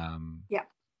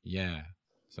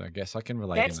 So I guess I can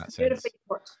relate in that sense. Beautifully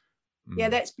put. Yeah,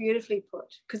 that's beautifully put,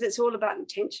 because it's all about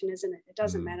intention, isn't it? It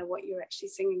doesn't matter what you're actually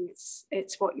singing.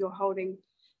 It's what you're holding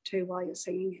to while you're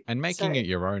singing it. And making it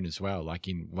your own as well, like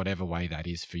in whatever way that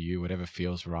is for you, whatever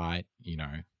feels right,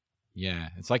 Yeah,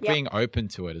 it's like being open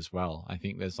to it as well. I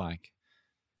think there's like,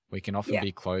 we can often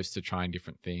be closed to trying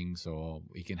different things, or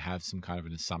we can have some kind of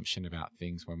an assumption about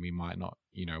things when we might not,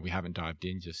 we haven't dived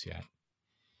in just yet.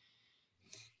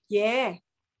 Yeah,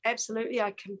 absolutely.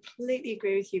 I completely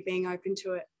agree with you, being open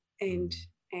to it and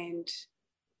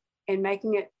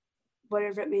making it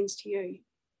whatever it means to you.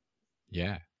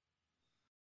 Yeah.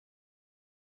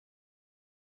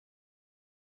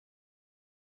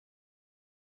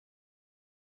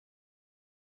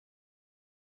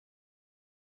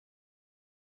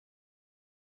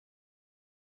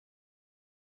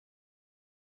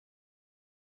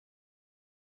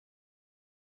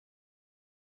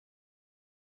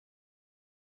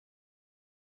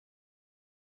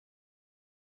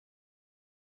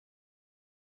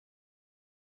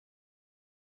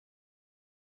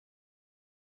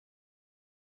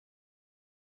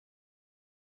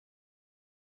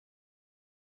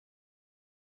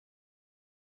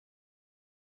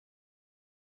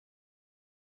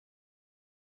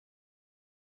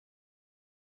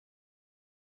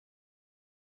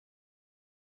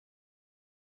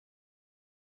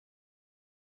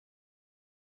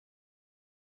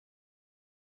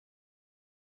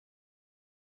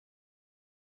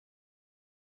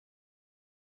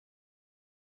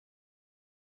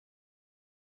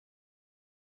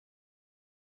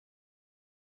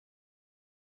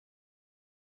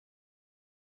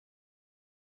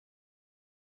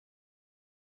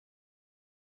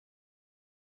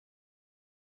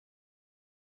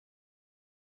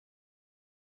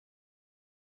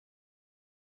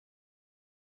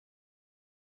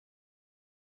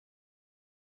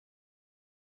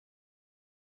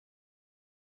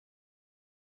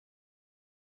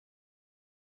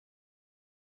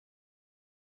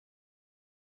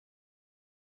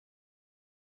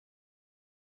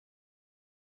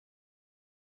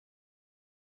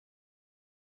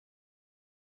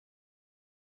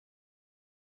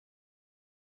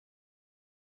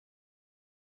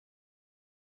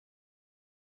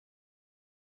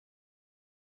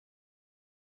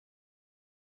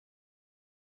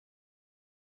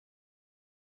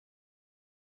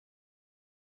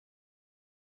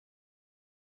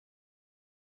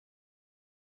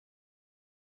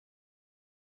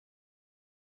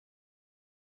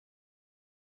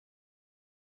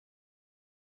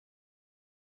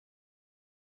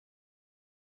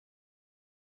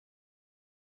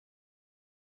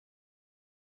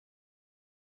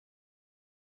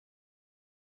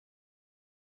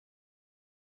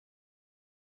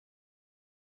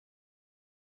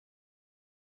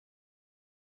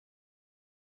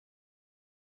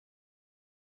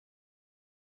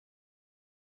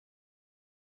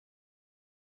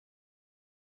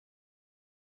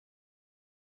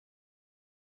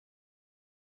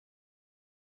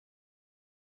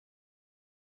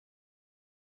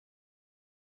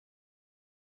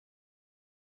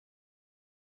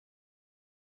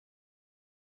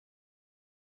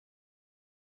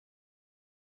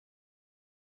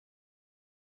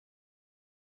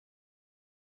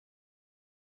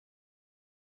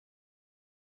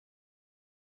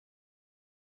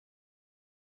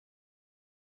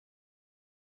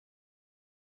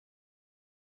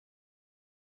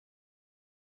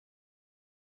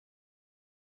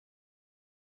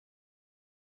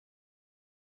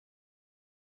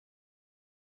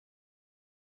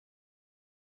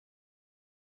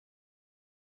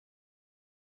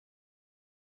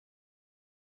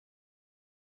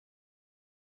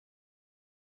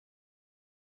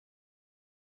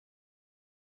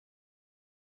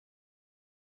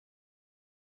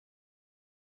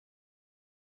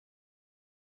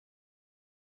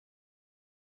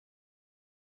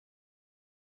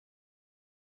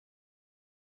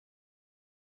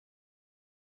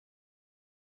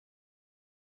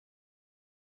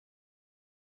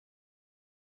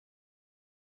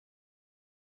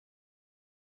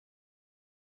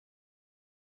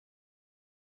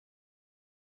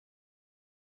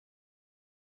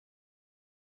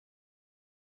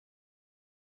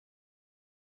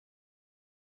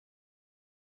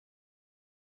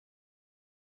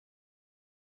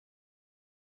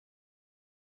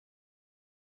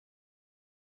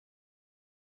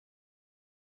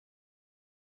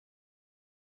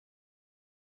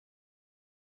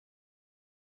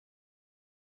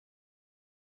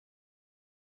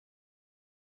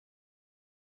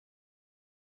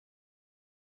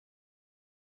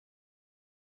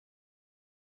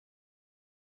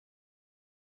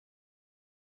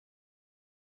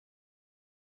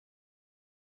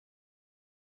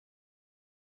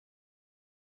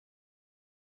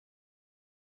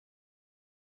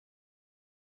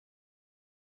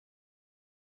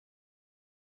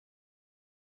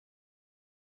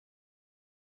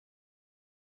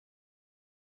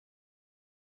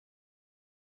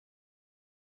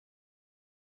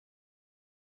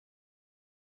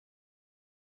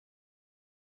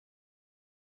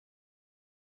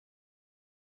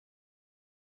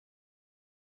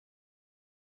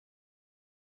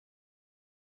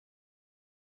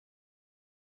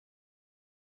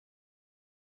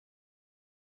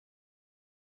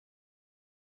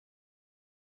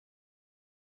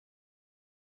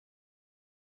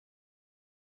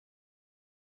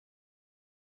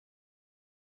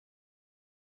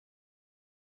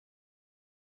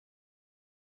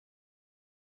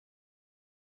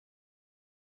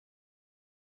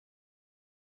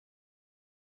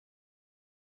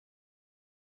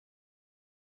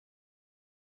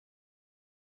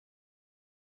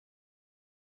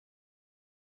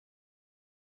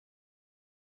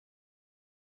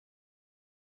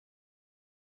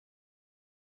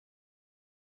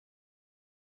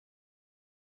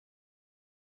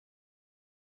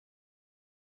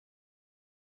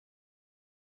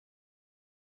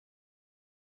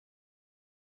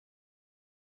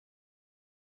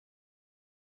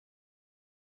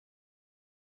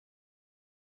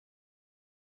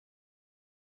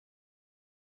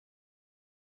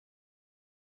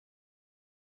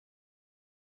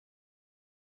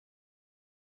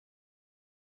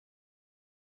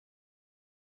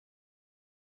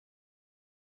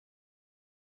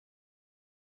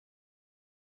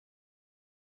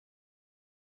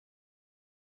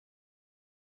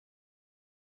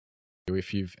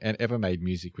 if you've ever made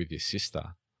music with your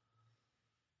sister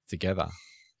together.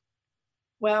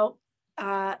 Well,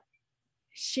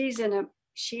 she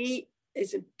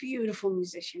is a beautiful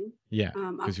musician. Yeah,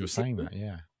 up because you in were saying Sydney. that,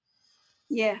 yeah.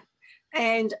 Yeah,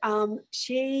 and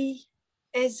she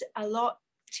is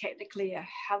technically a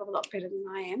hell of a lot better than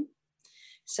I am.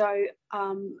 So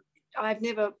I've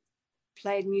never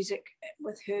played music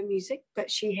with her music, but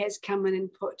she has come in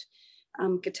and put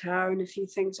guitar and a few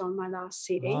things on my last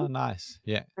CD. Oh, nice.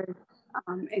 Yeah. So,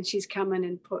 and she's come in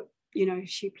and put,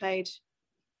 she played,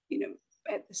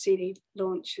 at the CD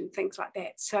launch and things like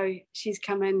that. So she's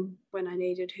come in when I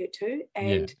needed her to.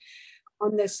 And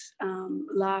on this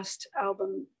last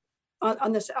album,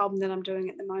 on this album that I'm doing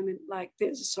at the moment, like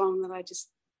there's a song that I just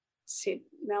said,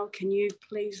 Mel, can you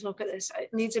please look at this? It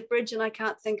needs a bridge and I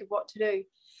can't think of what to do.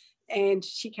 And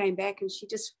she came back and she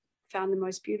just found the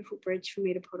most beautiful bridge for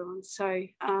me to put on. So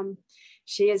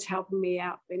she is helping me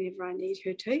out whenever I need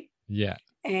her to. Yeah.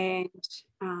 And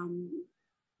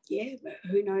but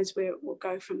who knows where it will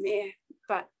go from there.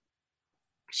 But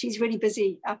she's really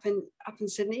busy up in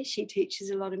Sydney. She teaches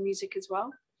a lot of music as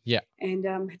well. Yeah. And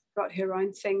got her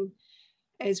own thing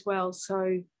as well.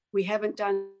 So we haven't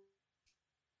done,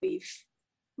 we've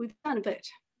done a bit.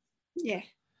 Yeah.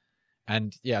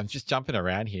 And yeah, I'm just jumping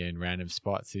around here in random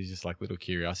spots. These just like little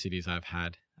curiosities I've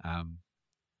had.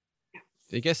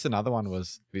 I guess another one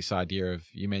was this idea of,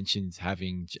 you mentioned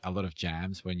having a lot of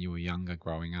jams when you were younger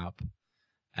growing up.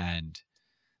 And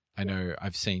I know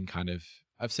I've seen kind of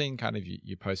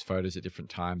you post photos at different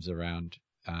times around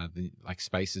the like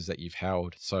spaces that you've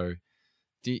held. So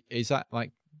is that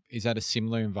a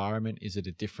similar environment? Is it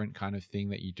a different kind of thing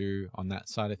that you do on that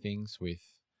side of things with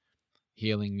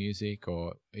healing music,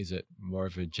 or is it more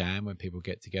of a jam when people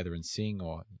get together and sing?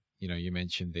 Or, you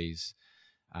mentioned these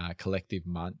collective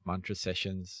mantra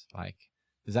sessions. Like,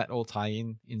 does that all tie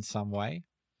in some way?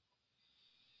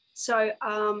 So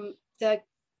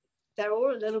they're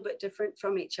all a little bit different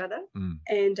from each other.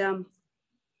 And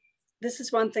this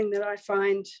is one thing that I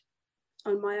find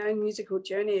on my own musical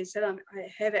journey, is that I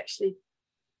have actually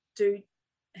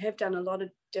have done a lot of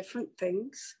different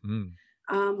things.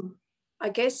 I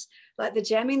guess like the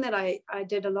jamming that I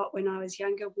did a lot when I was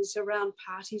younger was around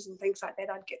parties and things like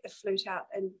that. I'd get the flute out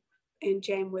and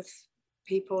jam with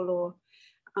people, or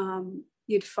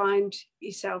you'd find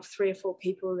yourself 3 or 4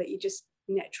 people that you just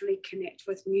naturally connect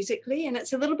with musically. And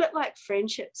it's a little bit like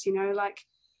friendships, like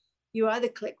you either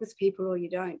click with people or you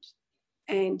don't.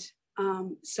 And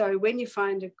so when you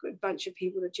find a good bunch of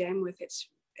people to jam with, it's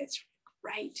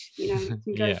great. You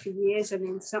can go for years, and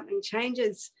then something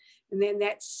changes, and then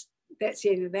that's the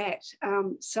end of that.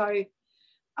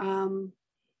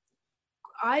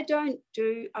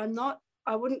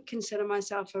 I wouldn't consider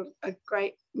myself a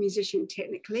great musician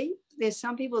technically. There's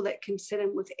some people that can sit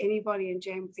in with anybody and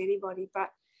jam with anybody,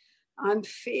 but I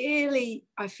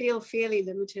feel fairly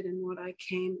limited in what I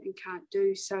can and can't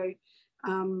do. So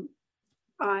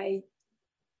I've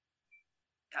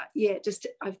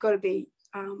got to be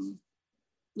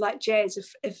like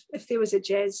jazz. If there was a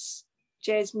jazz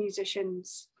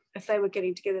musicians, if they were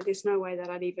getting together, there's no way that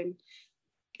I'd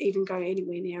even go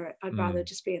anywhere near it. I'd rather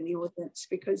just be in the audience,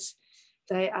 because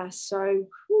they are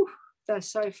they're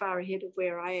so far ahead of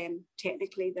where I am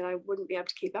technically that I wouldn't be able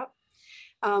to keep up.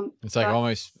 It's like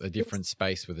almost a different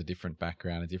space with a different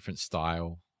background, a different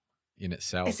style in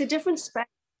itself. It's a different space.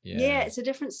 Yeah, it's a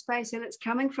different space, and it's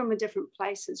coming from a different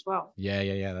place as well.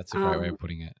 Yeah. That's a great way of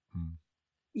putting it.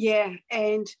 Yeah,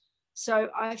 and so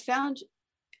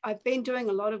I've been doing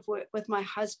a lot of work with my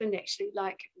husband, actually.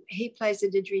 Like, he plays the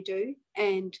didgeridoo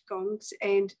and gongs,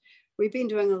 and we've been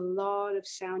doing a lot of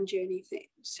sound journey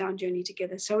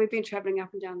together. So we've been traveling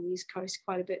up and down the East Coast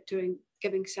quite a bit,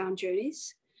 giving sound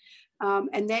journeys,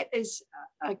 and that is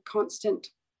a constant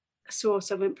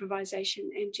source of improvisation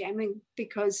and jamming,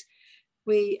 because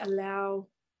we allow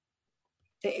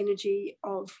the energy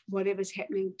of whatever's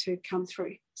happening to come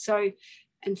through. So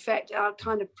in fact, our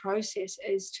kind of process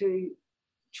is to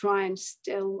try and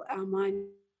still our mind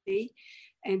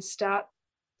and start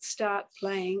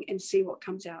playing and see what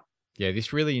comes out. Yeah,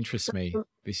 this really interests me.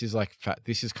 This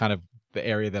is kind of the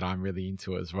area that I'm really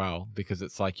into as well, because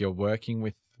it's like you're working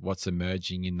with what's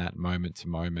emerging in that moment to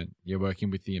moment. You're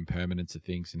working with the impermanence of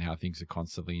things and how things are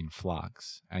constantly in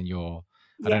flux. And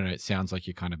I don't know, it sounds like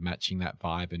you're kind of matching that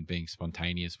vibe and being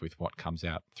spontaneous with what comes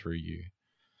out through you.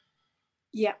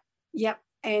 Yep.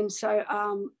 And so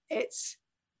it's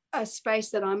a space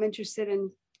that I'm interested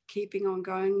in keeping on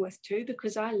going with too,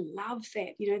 because I love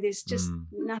that. There's just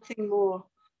nothing more.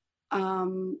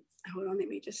 Hold on, let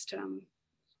me just.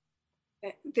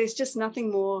 There's just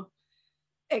nothing more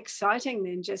exciting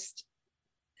than just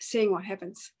seeing what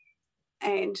happens.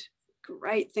 And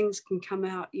great things can come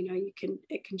out.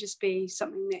 It can just be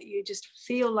something that you just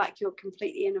feel like you're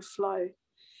completely in a flow.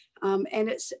 And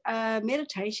it's a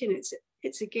meditation.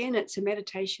 It's a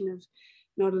meditation of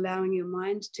not allowing your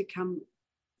mind to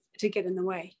get in the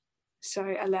way.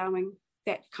 So allowing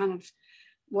that kind of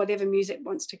whatever music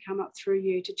wants to come up through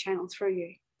you to channel through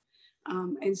you.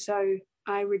 And so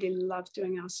I really love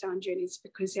doing our sound journeys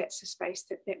because that's a space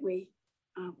that we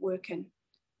work in.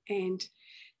 And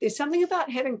there's something about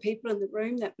having people in the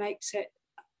room that makes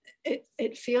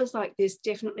it feels like there's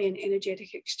definitely an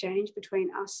energetic exchange between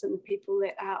us and the people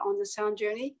that are on the sound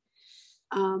journey,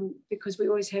 because we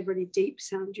always have really deep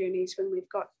sound journeys when we've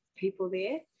got people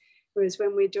there, whereas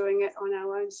when we're doing it on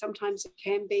our own, sometimes it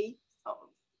can be,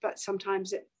 but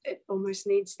sometimes it almost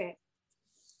needs the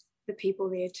people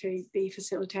there to be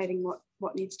facilitating what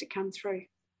needs to come through.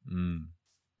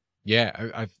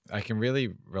 Yeah, I can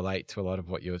really relate to a lot of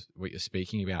what you're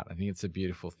speaking about. I think it's a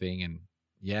beautiful thing, and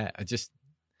yeah, I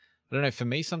don't know. For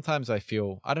me, sometimes I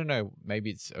feel, I don't know,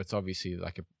 maybe it's obviously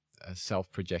like a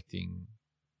self-projecting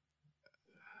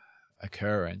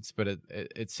occurrence, but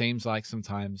it seems like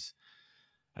sometimes,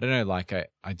 I don't know, like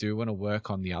I do want to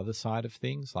work on the other side of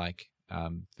things, like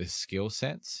the skill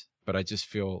sets, but I just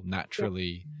feel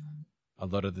naturally a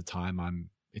lot of the time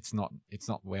it's not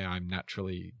where I'm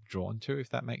naturally drawn to, if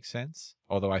that makes sense.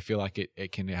 Although I feel like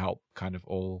it can help kind of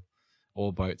all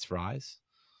boats rise.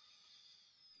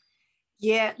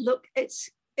 Yeah, look, it's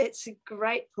a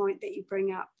great point that you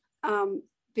bring up,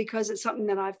 because it's something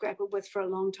that I've grappled with for a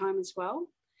long time as well.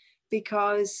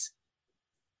 Because,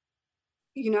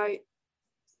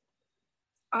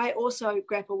 I also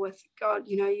grapple with, God,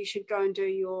 you should go and do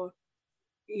your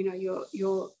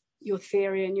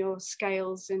theory and your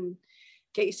scales and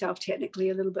get yourself technically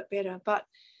a little bit better. But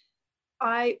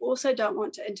I also don't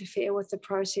want to interfere with the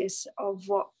process of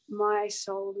what my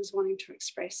soul is wanting to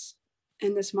express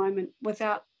in this moment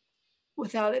without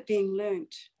it being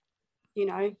learnt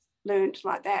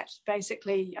like that.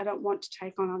 Basically, I don't want to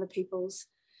take on other people's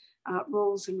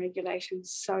rules and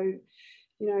regulations. So,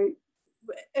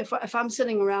 if I'm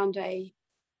sitting around a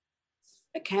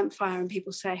campfire and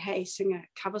people say, hey, sing a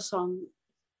cover song,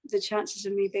 the chances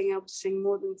of me being able to sing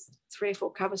more than 3 or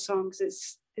 4 cover songs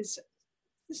is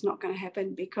not going to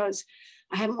happen, because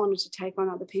I haven't wanted to take on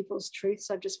other people's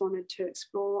truths. I've just wanted to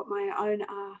explore what my own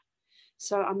are.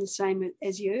 So I'm the same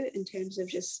as you in terms of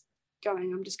just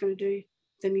going, I'm just going to do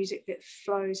the music that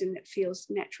flows and that feels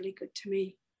naturally good to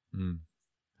me.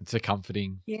 It's a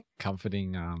comforting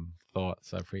thought.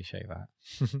 So I appreciate that.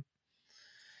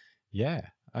 Yeah.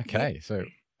 Okay. Yeah. So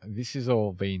this has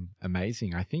all been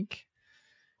amazing. I think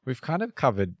we've kind of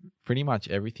covered pretty much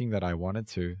everything that I wanted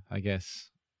to, I guess.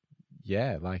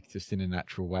 Yeah, like just in a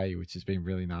natural way, which has been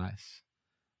really nice.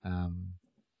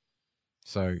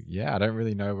 So yeah, I don't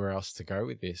really know where else to go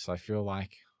with this. I feel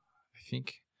like, I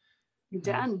think you're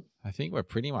done. I think we're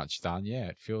pretty much done. Yeah,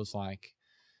 it feels like,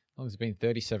 as long as it's been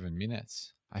 37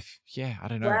 minutes. I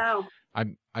don't know. Wow.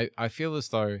 I feel as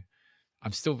though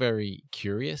I'm still very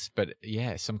curious, but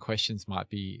yeah, some questions might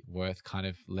be worth kind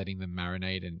of letting them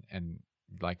marinate and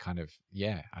like kind of,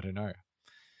 yeah, I don't know,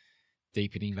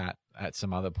 deepening that at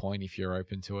some other point if you're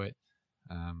open to it.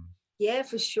 Yeah,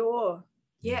 for sure.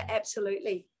 Yeah,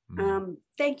 absolutely.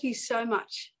 Thank you so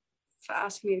much for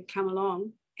asking me to come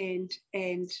along and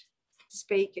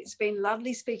speak. It's been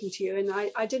lovely speaking to you, and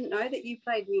I didn't know that you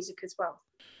played music as well.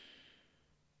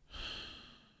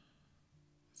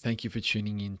 Thank you for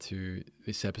tuning in to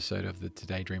this episode of the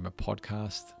Today Dreamer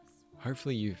podcast.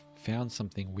 Hopefully you've found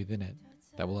something within it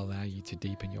that will allow you to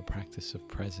deepen your practice of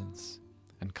presence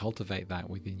and cultivate that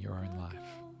within your own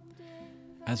life.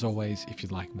 As always, if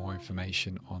you'd like more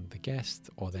information on the guest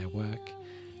or their work,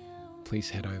 please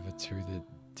head over to the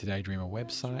Today Dreamer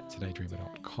website,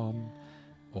 todaydreamer.com,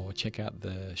 or check out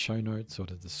the show notes or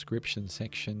the description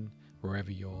section wherever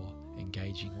you're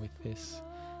engaging with this,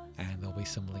 and there'll be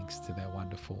some links to their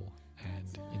wonderful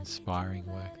and inspiring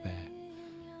work there.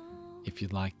 If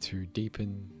you'd like to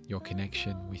deepen your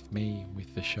connection with me,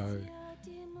 with the show,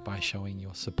 by showing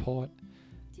your support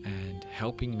and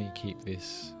helping me keep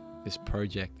this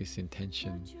project, this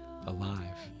intention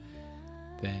alive,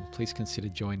 then please consider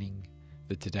joining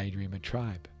the Today Dreamer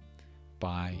tribe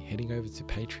by heading over to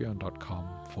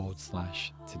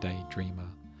patreon.com/todaydreamer,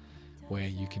 where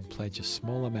you can pledge a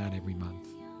small amount every month,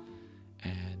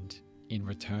 and in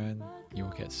return you'll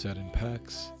get certain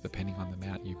perks depending on the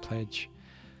amount you pledge,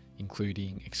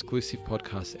 including exclusive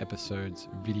podcast episodes,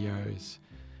 videos,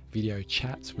 video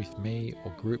chats with me,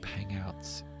 or group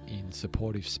hangouts in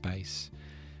supportive space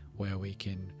where we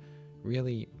can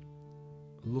really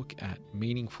look at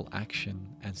meaningful action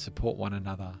and support one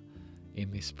another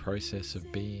in this process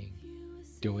of being,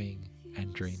 doing,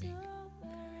 and dreaming.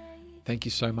 Thank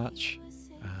you so much.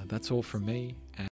 That's all from me.